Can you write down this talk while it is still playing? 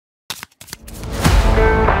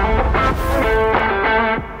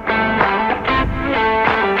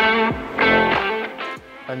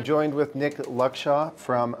I'm joined with Nick Luksha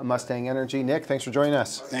from Mustang Energy. Nick, thanks for joining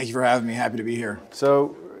us. Thank you for having me. Happy to be here.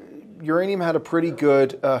 So, uranium had a pretty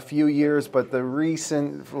good few years, but the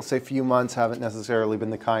recent, we'll say, few months haven't necessarily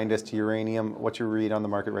been the kindest to uranium. What's your read on the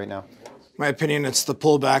market right now? My opinion, it's the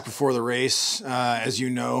pullback before the race. As you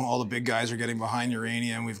know, all the big guys are getting behind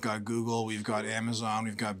uranium. We've got Google, we've got Amazon,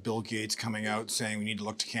 we've got Bill Gates coming out saying we need to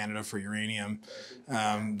look to Canada for uranium.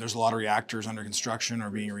 There's a lot of reactors under construction or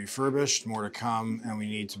being refurbished, more to come, and we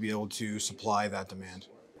need to be able to supply that demand.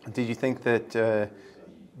 Did you think that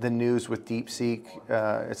the news with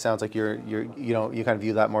DeepSeek, it sounds like you kind of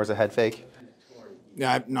view that more as a head fake?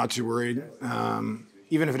 Yeah, I'm not too worried.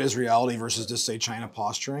 Even if it is reality versus just say China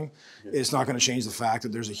posturing, it's not going to change the fact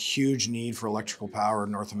that there's a huge need for electrical power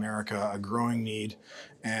in North America, a growing need,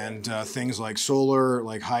 and things like solar,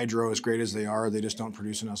 like hydro, as great as they are, they just don't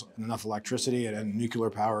produce enough electricity, and nuclear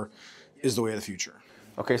power is the way of the future.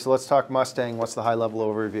 Okay, so let's talk Mustang. What's the high-level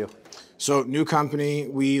overview? So, new company,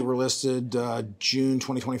 we were listed June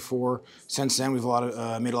 2024. Since then, we've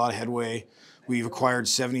made a lot of headway. We've acquired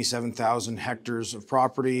 77,000 hectares of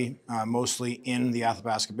property, mostly in the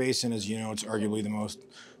Athabasca Basin. As you know, it's arguably the most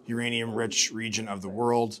uranium-rich region of the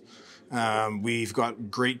world. We've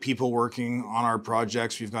got great people working on our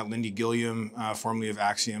projects. We've got Lindy Gilliam, formerly of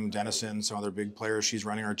Axiom, Denison, some other big players. She's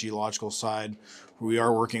running our geological side. We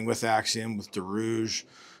are working with Axiom, with DeRouge,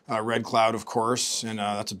 Red Cloud, of course, and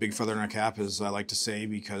that's a big feather in our cap, as I like to say,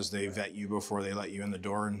 because they vet you before they let you in the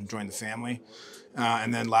door and join the family.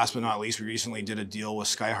 And then last but not least, we recently did a deal with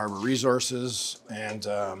Sky Harbor Resources, and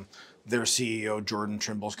their CEO, Jordan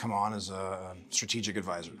Trimble's come on as a strategic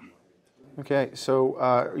advisor. Okay,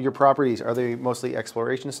 so your properties, are they mostly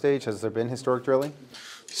exploration stage? Has there been historic drilling?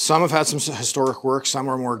 Some have had some historic work, some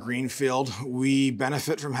are more greenfield. We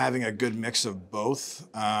benefit from having a good mix of both,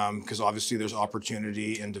 because obviously there's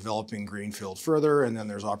opportunity in developing greenfield further, and then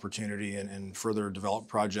there's opportunity in further developed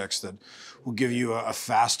projects that will give you a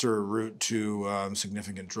faster route to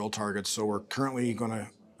significant drill targets. So we're currently going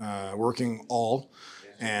to working all,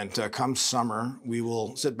 and come summer, we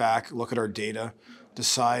will sit back, look at our data,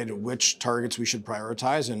 decide which targets we should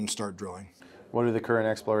prioritize, and start drilling. What do the current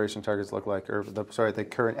exploration targets look like? Or the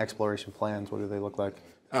current exploration plans, what do they look like?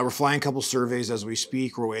 We're flying a couple surveys as we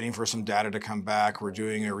speak. We're waiting for some data to come back. We're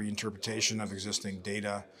doing a reinterpretation of existing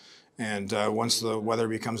data. And once the weather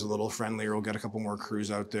becomes a little friendlier, we'll get a couple more crews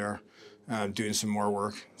out there doing some more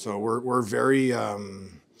work. So we're very,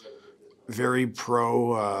 very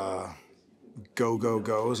pro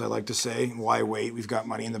go, as I like to say. Why wait? We've got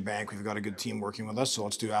money in the bank. We've got a good team working with us. So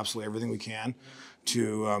let's do absolutely everything we can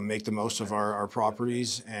to make the most of our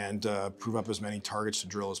properties and prove up as many targets to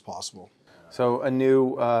drill as possible. So a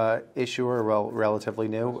new issuer, well, relatively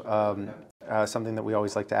new, something that we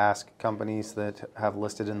always like to ask companies that have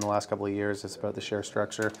listed in the last couple of years is about the share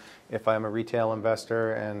structure. If I'm a retail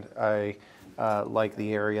investor and I like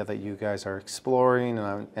the area that you guys are exploring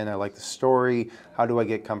and I like the story, how do I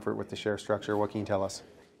get comfort with the share structure? What can you tell us?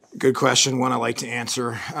 Good question, one I like to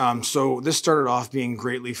answer. So this started off being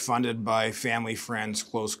greatly funded by family, friends,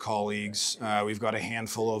 close colleagues. We've got a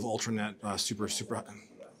handful of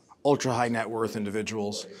ultra high net worth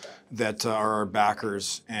individuals that are our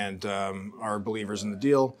backers and are believers in the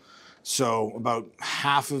deal. So about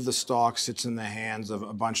half of the stock sits in the hands of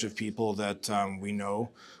a bunch of people that we know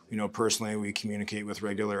personally, we communicate with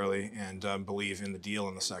regularly, and believe in the deal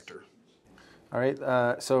in the sector. All right,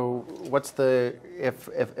 so what's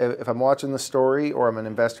if I'm watching the story or I'm an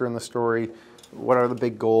investor in the story, what are the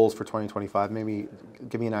big goals for 2025? Maybe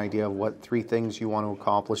give me an idea of what 3 things you want to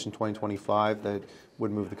accomplish in 2025 that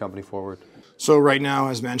would move the company forward. So right now,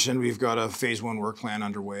 as mentioned, we've got a phase 1 work plan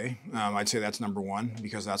underway. I'd say that's number 1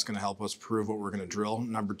 because that's going to help us prove what we're going to drill.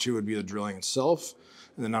 Number 2 would be the drilling itself,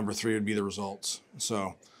 and then number 3 would be the results.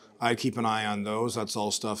 So I keep an eye on those. That's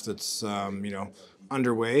all stuff that's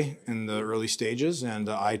underway in the early stages, and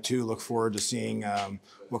I too look forward to seeing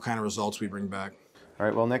what kind of results we bring back. All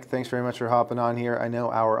right, well, Nick, thanks very much for hopping on here. I know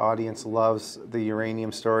our audience loves the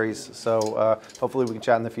uranium stories, so hopefully we can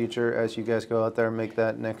chat in the future as you guys go out there and make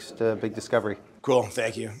that next big discovery. Cool,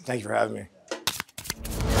 thank you. Thank you for having me.